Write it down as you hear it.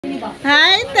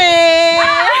Hi, Te!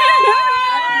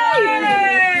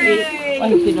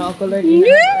 Ay, kinoko lagi.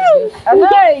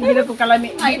 Ay, gila ko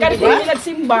kalami. Ay, kasi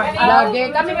nagsimba.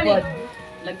 Lagi, kami mali.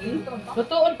 Lagi.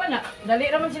 Tutuon pa na. Dali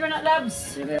naman sila na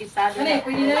labs. Ano eh,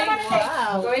 pwede na rin.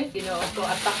 Wow. Kinoko,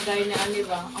 attack dahil na ano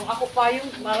ba? Ang ako pa yung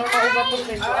marang maugat ko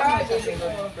rin.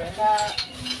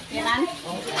 Yan?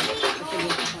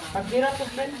 Pagdira ko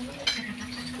rin.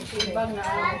 Ibang na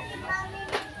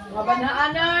mga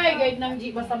banaan ay, guide ng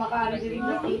jeep basta makaano din rin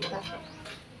nakita.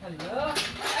 Hello?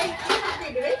 Ay,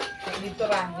 dito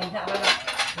ra, hindi na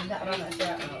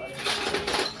siya.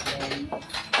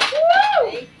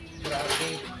 Woo! Grabe.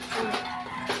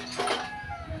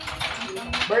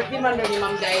 Birthday man ni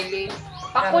Ma'am Daily.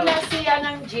 Ako na siya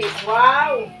ng jeep.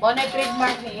 Wow! O na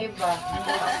trademark ni Eva.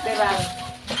 Pero,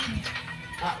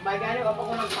 bagay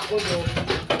ako nagpakulo.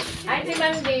 Ay, si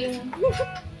Manding.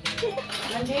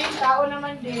 Manding, tao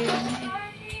naman din.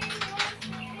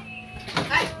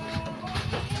 Ay!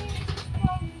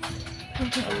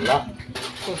 Allah.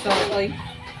 Kusoy.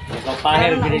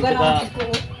 Gopahir dito ka.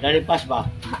 Dari pas ba?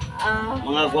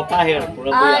 Mga gopahir,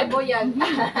 Ay, boyan.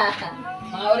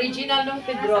 Mga original ng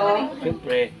Pedro.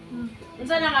 Siyempre.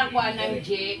 Unsa nang akuan ng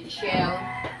shell?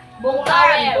 Buong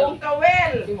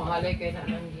kawel. Di mahalay kay na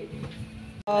ng J.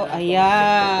 Oh,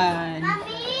 ayan.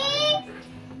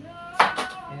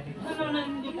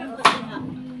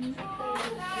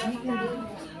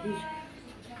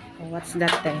 Oh, what's that,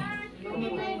 Te?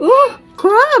 Oh,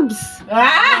 crabs!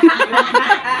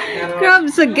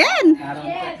 Crabs again!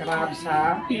 Crabs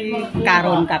ha?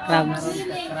 Karon ka, crabs.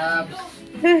 Crabs.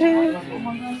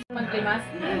 Magtimas.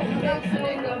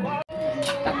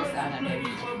 Tapos ana din.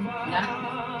 Na?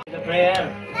 The prayer.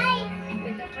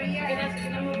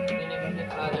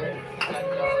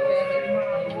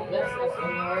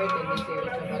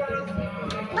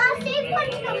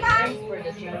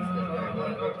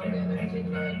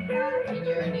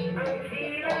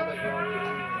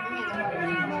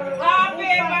 Happy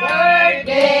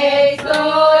Birthday to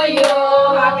you!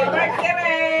 Happy birthday,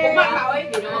 Ray!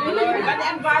 Happy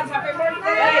advance, happy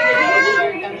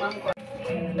birthday!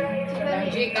 Ng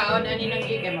G, kaon ani ng G,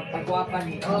 kaya magpagwapan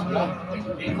ni.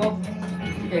 Iko.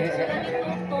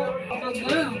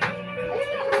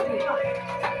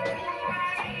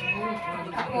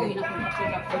 Ako,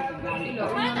 inakulat ko dilo.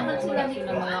 Naman sila ni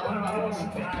mga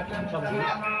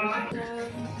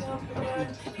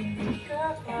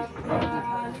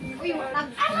Uy,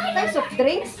 nag-tayo soft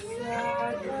drinks?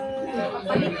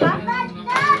 Palit pa?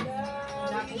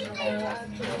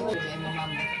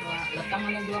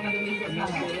 Latangan ng 2 ka domingo na.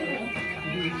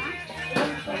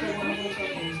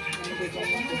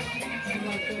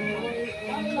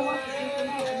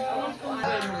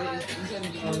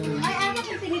 Ay, ano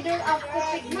kung tinidor ako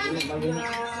pigman?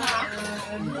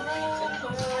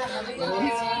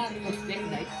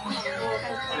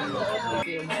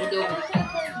 Budong.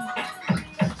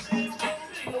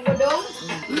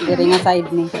 Diri nga side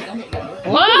ni.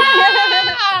 Wow!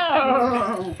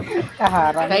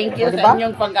 Kaharang. Thank you sa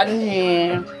inyong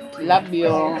pag-anhi. Love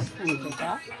you.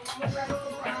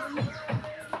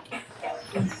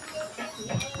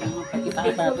 Kita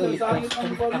pa ito.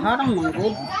 Kaharang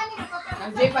manggod.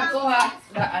 Ang J, pagkuha.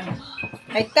 Daan.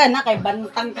 Kay ka na, kay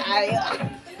bantang kaayo.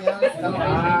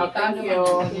 Thank you.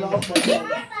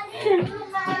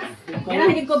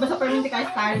 Kailangan ko basta permanente kayo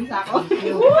styling sa ako.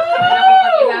 Wala ko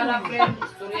pakilala, friend.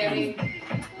 Storya rin.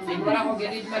 Hindi ko lang ako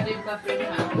girid madid pa, friend.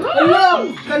 Hello!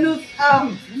 Kanus,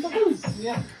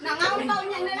 Nangaw-taw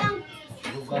niya na lang.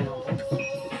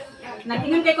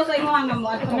 natingon kay ko sa imo hanggang mo.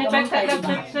 At may backside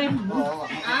ba?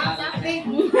 Sabi.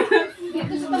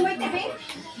 Dito sa Tumoy TV.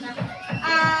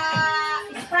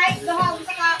 Sprite, dohaw,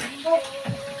 saka Coke.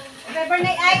 Flavor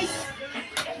na ice.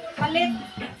 Palit.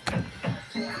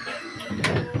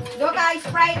 Doha ka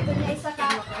Sprite, doon niya isa ka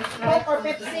Coke or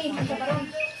Pepsi. Sa baron.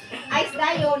 Ice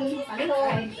dayon. Palit.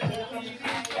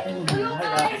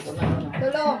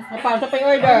 Tulo. Paano sa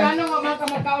pay-order? Ano nga mga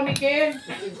kamagkaon ni Ke?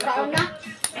 Kaon na.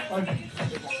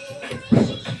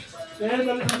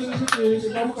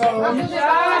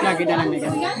 Lagi na lang may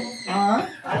ganun.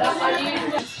 Alam ka rin.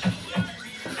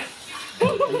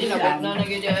 Hindi na ba't na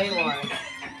nag-i-DIY?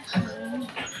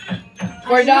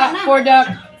 For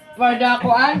the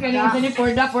kuan, kanina sa ni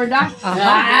for the.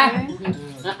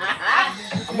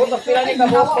 Amo ka pila ni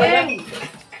kabok.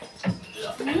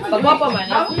 Pagwapa man,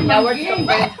 yaward ka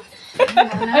pa.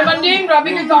 Ay, Manding,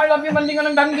 grabe kay Carla, yung Manding ka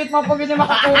ng danggit mo pag hindi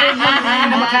makakurog na.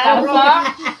 Makakurog na.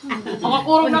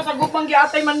 Makakurog na sa gupang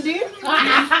giatay, Manding.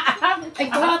 Ay,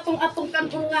 atong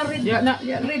kantong nga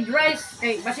red rice.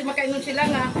 Kay, basi makainom sila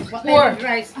nga. Poor. Red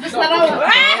rice. Gusto na raw.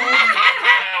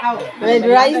 Red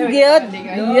rice good.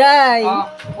 Yay.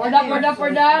 For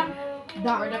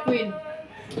the queen.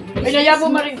 Pinayabo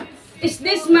maring. Is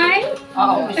this mine?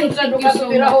 Oo. Isa duga sa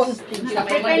pirahon.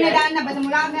 Prepare na daan na. Basta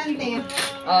mula kami ante.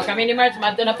 Kami ni March,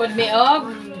 madto na pod mi og.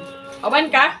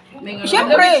 Awan ka?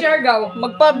 Siyempre. Siargao.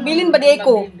 Magpabilin ba di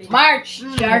ko? March,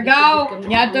 Siargao.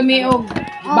 Niadto mi og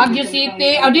Baguio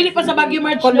City. Dili pa sa Baguio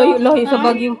March. Lohi sa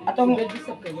Baguio. Atong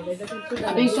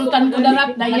Sultan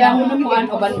Kudarat na iyang kuan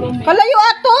uban mi. Kalayo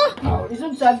ato.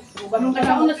 Isun sad ubanong ka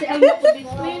na si Alma po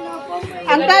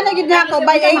Ang kana gid na ako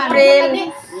by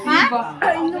April. Ha?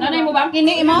 Nanay mo ba?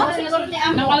 Kini mo?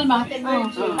 Nang Alma.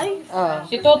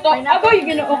 Si Toto. Aboy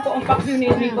ginoo ko ang paksyo ni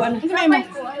Rico.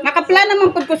 Nakaplan naman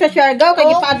pud ko sa Siargao kay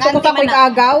gipaadto ko sa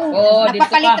agaw. Oh, dito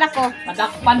Nagpapalitra ko.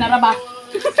 Madakpan na ra ba?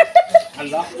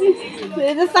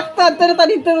 Ito sakto ato na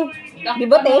dito. Di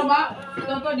ba te? Si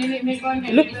Toto dili mi kon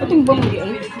kay. Look, atong bang di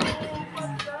ay.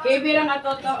 KB lang na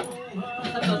Toto.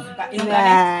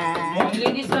 Nah.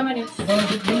 Ladies naman eh.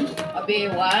 Abi,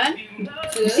 1,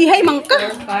 2, Sihay man ka.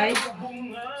 4, 5,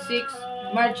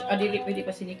 6, March. Dili pwede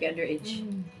pa si Nikki underage.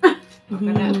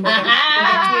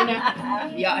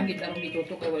 Biyaan din lang dito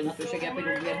to kay wala na to siya gyapon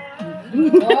og yan.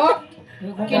 Oh,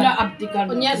 kinaabdikan.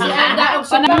 Unya si Anda og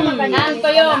sa Anto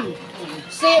yung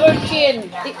si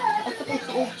Urchin.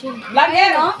 Lagi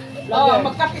no?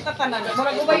 Magkapita tanan.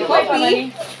 Murag ubay-ubay pa man ni.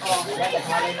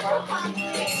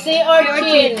 Si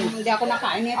Urchin. Hindi ako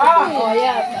nakain nito. Oh,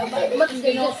 yeah.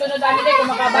 Sunod ani day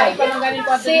kung makabay pa lang ganin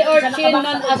ko. Si Urchin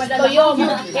non astoyom.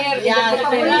 Yan.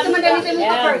 Ito man ganito mo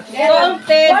pa.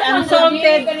 Salted,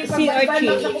 unsalted sea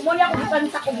urchin. Sa kumuli ako gipan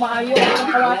sa kumaayo ang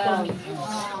kawaton.